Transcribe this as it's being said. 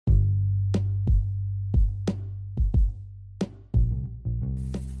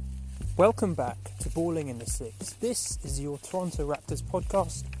Welcome back to Balling in the Six. This is your Toronto Raptors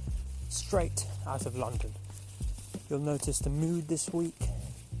podcast, straight out of London. You'll notice the mood this week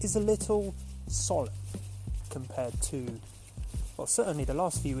is a little solemn compared to, well, certainly the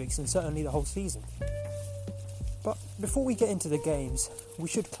last few weeks and certainly the whole season. But before we get into the games, we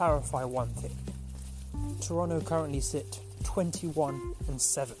should clarify one thing. Toronto currently sit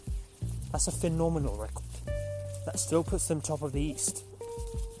 21-7. That's a phenomenal record. That still puts them top of the East.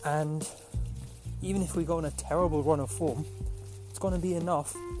 And even if we go on a terrible run of form, it's going to be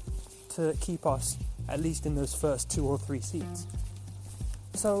enough to keep us at least in those first 2 or 3 seeds.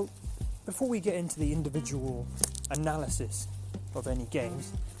 So, before we get into the individual analysis of any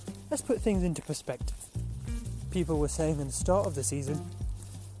games, let's put things into perspective. People were saying at the start of the season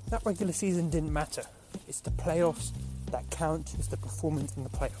that regular season didn't matter. It's the playoffs that count, it's the performance in the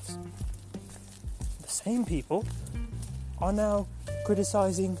playoffs. The same people are now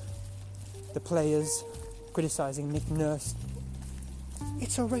criticising the players, criticising Nick Nurse.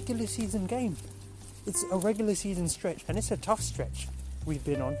 It's a regular season game. It's a regular season stretch, and it's a tough stretch we've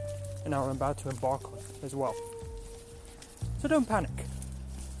been on and are about to embark on as well. So don't panic.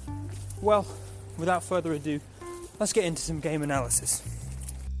 Well, without further ado, let's get into some game analysis.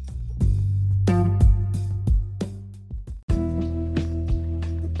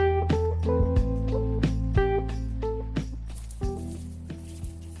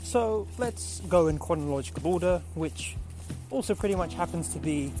 So let's go in chronological order, which also pretty much happens to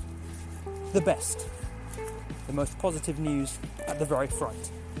be the best, the most positive news at the very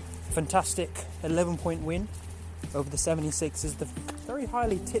front. Fantastic 11-point win over the 76ers, the very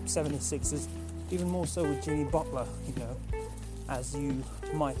highly tipped 76ers, even more so with Jimmy Butler, as you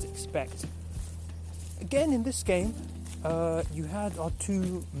might expect. Again, in this game, you had our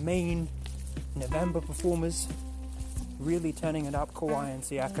 2 main November performers really turning it up, Kawhi and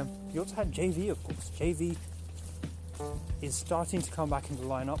Siakam. You also had JV, of course. JV is starting to come back into the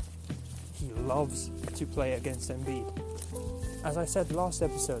lineup. He loves to play against Embiid. As I said last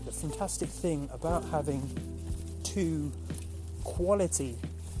episode, the fantastic thing about having 2 quality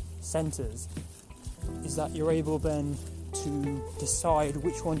centers is that you're able then to decide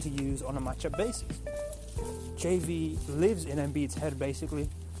which one to use on a matchup basis. JV lives in Embiid's head, basically,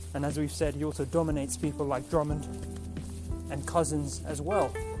 and as we've said, he also dominates people like Drummond and Cousins as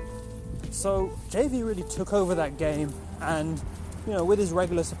well. So JV really took over that game, and with his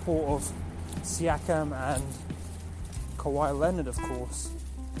regular support of Siakam and Kawhi Leonard, of course,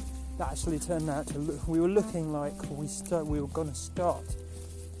 that actually turned out to we were looking like we were going to start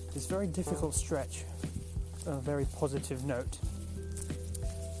this very difficult stretch on a very positive note.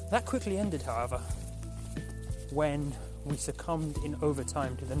 That quickly ended, however, when we succumbed in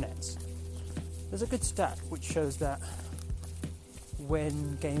overtime to the Nets. There's a good stat which shows that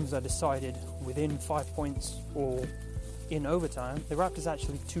when games are decided within 5 points or in overtime, the Raptors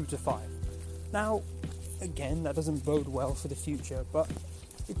actually 2-5. Now, again, that doesn't bode well for the future, but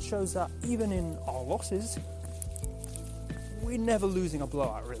it shows that even in our losses, we're never losing a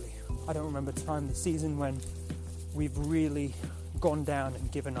blowout, really. I don't remember a time this season when we've really gone down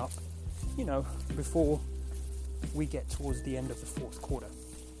and given up, before we get towards the end of the fourth quarter.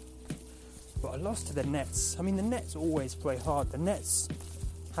 But a loss to the Nets. The Nets always play hard. The Nets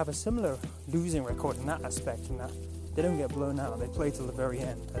have a similar losing record in that aspect, in that they don't get blown out. They play till the very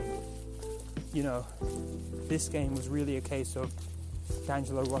end. And, this game was really a case of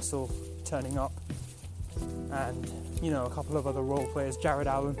D'Angelo Russell turning up and, a couple of other role players, Jared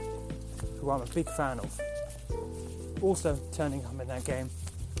Allen, who I'm a big fan of, also turning up in that game.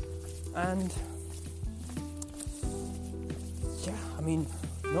 And,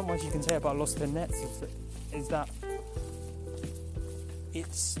 not much you can say about loss to the Nets is that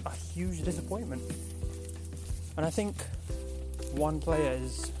it's a huge disappointment. And I think one player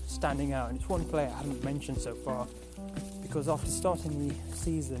is standing out, and it's one player I haven't mentioned so far, because after starting the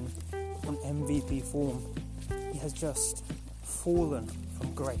season on MVP form, he has just fallen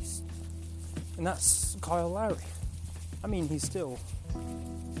from grace. And that's Kyle Lowry. He's still,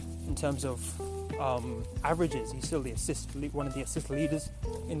 in terms of averages, he's still one of the assist leaders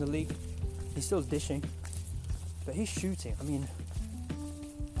in the league. He's still dishing, but he's shooting.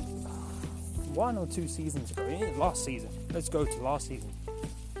 1 or 2 seasons ago, last season, let's go to last season.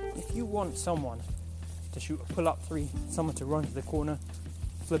 If you want someone to shoot a pull-up 3, someone to run to the corner,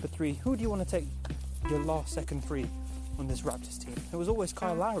 flip a 3, who do you want to take your last second 3 on this Raptors team? It was always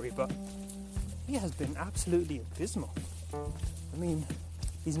Kyle Lowry, but he has been absolutely abysmal.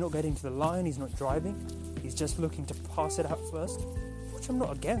 He's not getting to the line, he's not driving, he's just looking to pass it out first, which I'm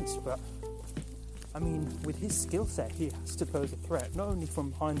not against, but I mean, with his skill set, he has to pose a threat, not only from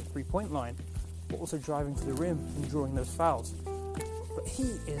behind the three-point line, but also driving to the rim and drawing those fouls. But he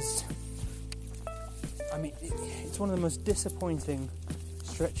is, I mean, it's one of the most disappointing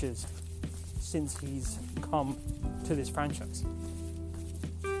stretches since he's come to this franchise.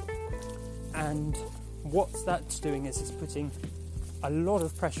 And what that's doing is it's putting a lot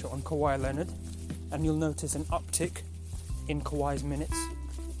of pressure on Kawhi Leonard, and you'll notice an uptick in Kawhi's minutes.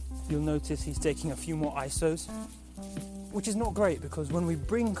 You'll notice he's taking a few more ISOs, which is not great, because when we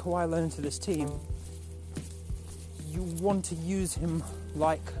bring Kawhi Leonard to this team, you want to use him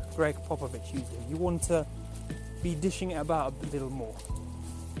like Greg Popovich used him. You want to be dishing it about a little more.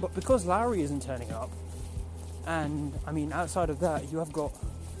 But because Lowry isn't turning up, and I mean, outside of that, you have got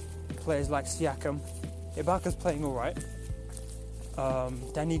players like Siakam. Ibaka's playing alright.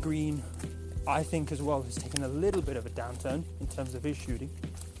 Danny Green, I think as well, has taken a little bit of a downturn in terms of his shooting.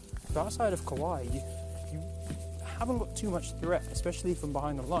 But outside of Kawhi, you haven't got too much threat, especially from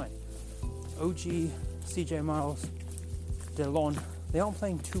behind the line. OG, CJ Miles, DeLon, they aren't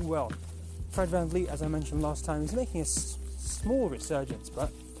playing too well. Fred VanVleet, as I mentioned last time, is making a small resurgence,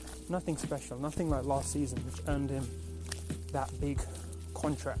 but nothing special, nothing like last season, which earned him that big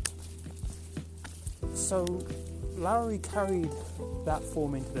contract. So Lowry carried that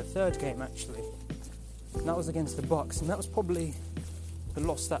form into the third game, actually. And that was against the Bucks, and that was probably the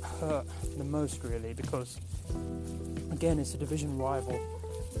loss that hurt the most, really, because again, it's a division rival.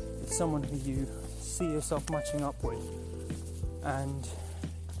 It's someone who you see yourself matching up with, and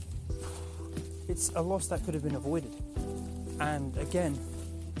it's a loss that could have been avoided. And again,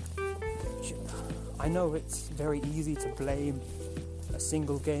 I know it's very easy to blame a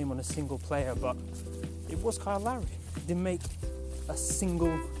single game on a single player, but it was Kyle Lowry. He didn't make a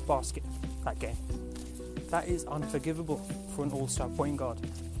single basket that game. That is unforgivable for an all-star point guard.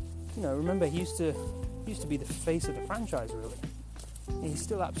 You know, remember, he used to be the face of the franchise, really. He's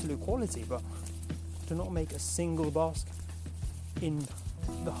still absolute quality, but to not make a single basket in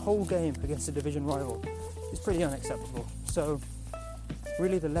the whole game against a division rival is pretty unacceptable. So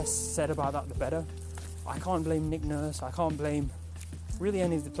really, the less said about that, the better. I can't blame Nick Nurse. I can't blame really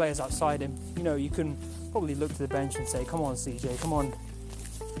any of the players outside him. You know, you can probably look to the bench and say, come on CJ, come on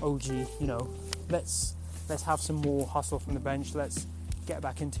OG, you know, let's have some more hustle from the bench. Let's get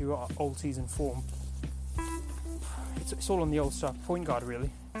back into our old season form. It's all on the all-star point guard, really.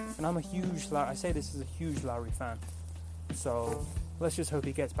 And I'm I say this as a huge Lowry fan. So let's just hope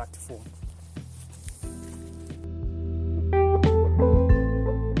he gets back to form.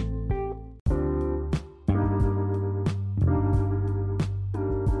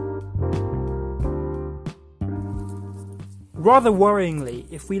 Rather worryingly,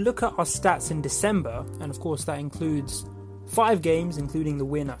 if we look at our stats in December, and of course that includes 5 games, including the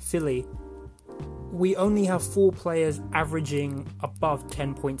win at Philly, we only have 4 players averaging above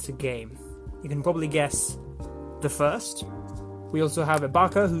 10 points a game. You can probably guess the first. We also have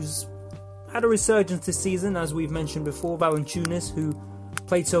Ibaka, who's had a resurgence this season, as we've mentioned before, Valanciunas, who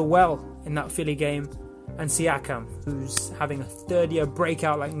played so well in that Philly game, and Siakam, who's having a third-year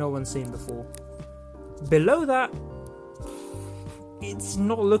breakout like no one's seen before. Below that, it's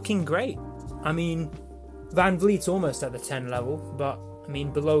not looking great. I mean, VanVleet's almost at the 10 level, but I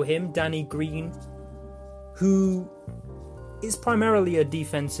mean, below him, Danny Green, who is primarily a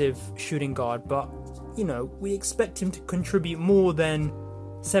defensive shooting guard, but, you know, we expect him to contribute more than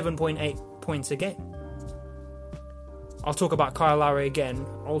 7.8 points a game. I'll talk about Kyle Lowry again.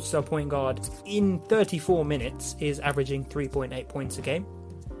 All-star point guard in 34 minutes is averaging 3.8 points a game.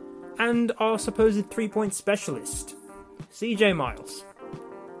 And our supposed 3-point specialist, CJ Miles,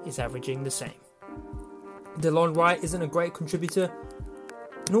 is averaging the same. DeLon Wright isn't a great contributor,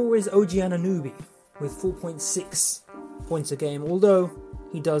 nor is OG Anunoby, with 4.6 points a game, although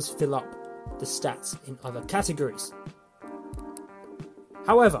he does fill up the stats in other categories.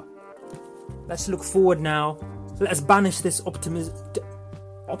 However, let's look forward now. Let's banish this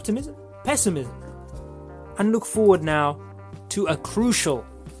pessimism, and look forward now to a crucial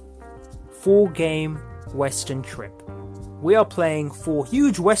 4-game Western trip. We are playing 4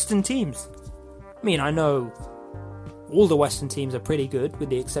 huge Western teams. I mean, I know all the Western teams are pretty good, with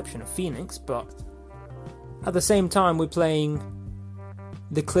the exception of Phoenix, but at the same time, we're playing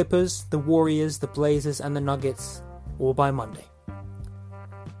the Clippers, the Warriors, the Blazers, and the Nuggets, all by Monday.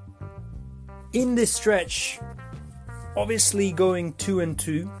 In this stretch, obviously going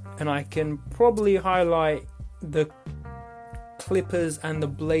 2-2, and I can probably highlight the Clippers and the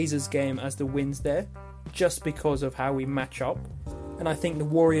Blazers game as the wins there, just because of how we match up. And I think the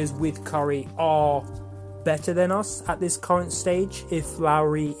Warriors with Curry are better than us at this current stage if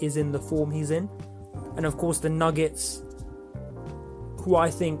Lowry is in the form he's in. And of course the Nuggets, who I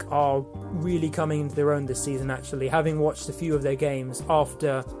think are really coming into their own this season actually, having watched a few of their games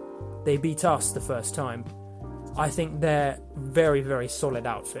after they beat us the first time. I think they're very, very solid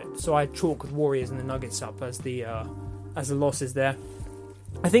outfit. So I chalk the Warriors and the Nuggets up as the losses there.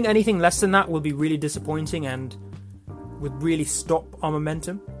 I think anything less than that will be really disappointing and would really stop our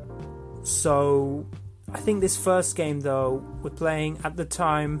momentum. So I think this first game though, we're playing at the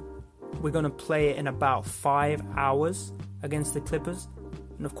time, we're going to play it in about 5 hours against the Clippers.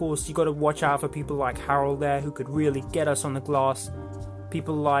 And of course you got to watch out for people like Harold there who could really get us on the glass.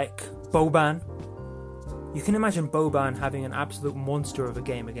 People like Boban. You can imagine Boban having an absolute monster of a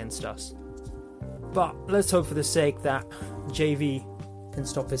game against us. But let's hope for the sake that JV can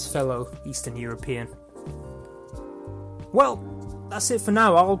stop his fellow Eastern European. Well, that's it for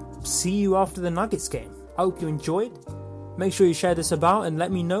now. I'll see you after the Nuggets game. I hope you enjoyed. Make sure you share this about and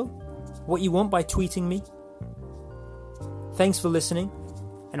let me know what you want by tweeting me. Thanks for listening,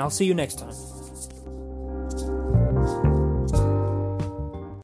 and I'll see you next time.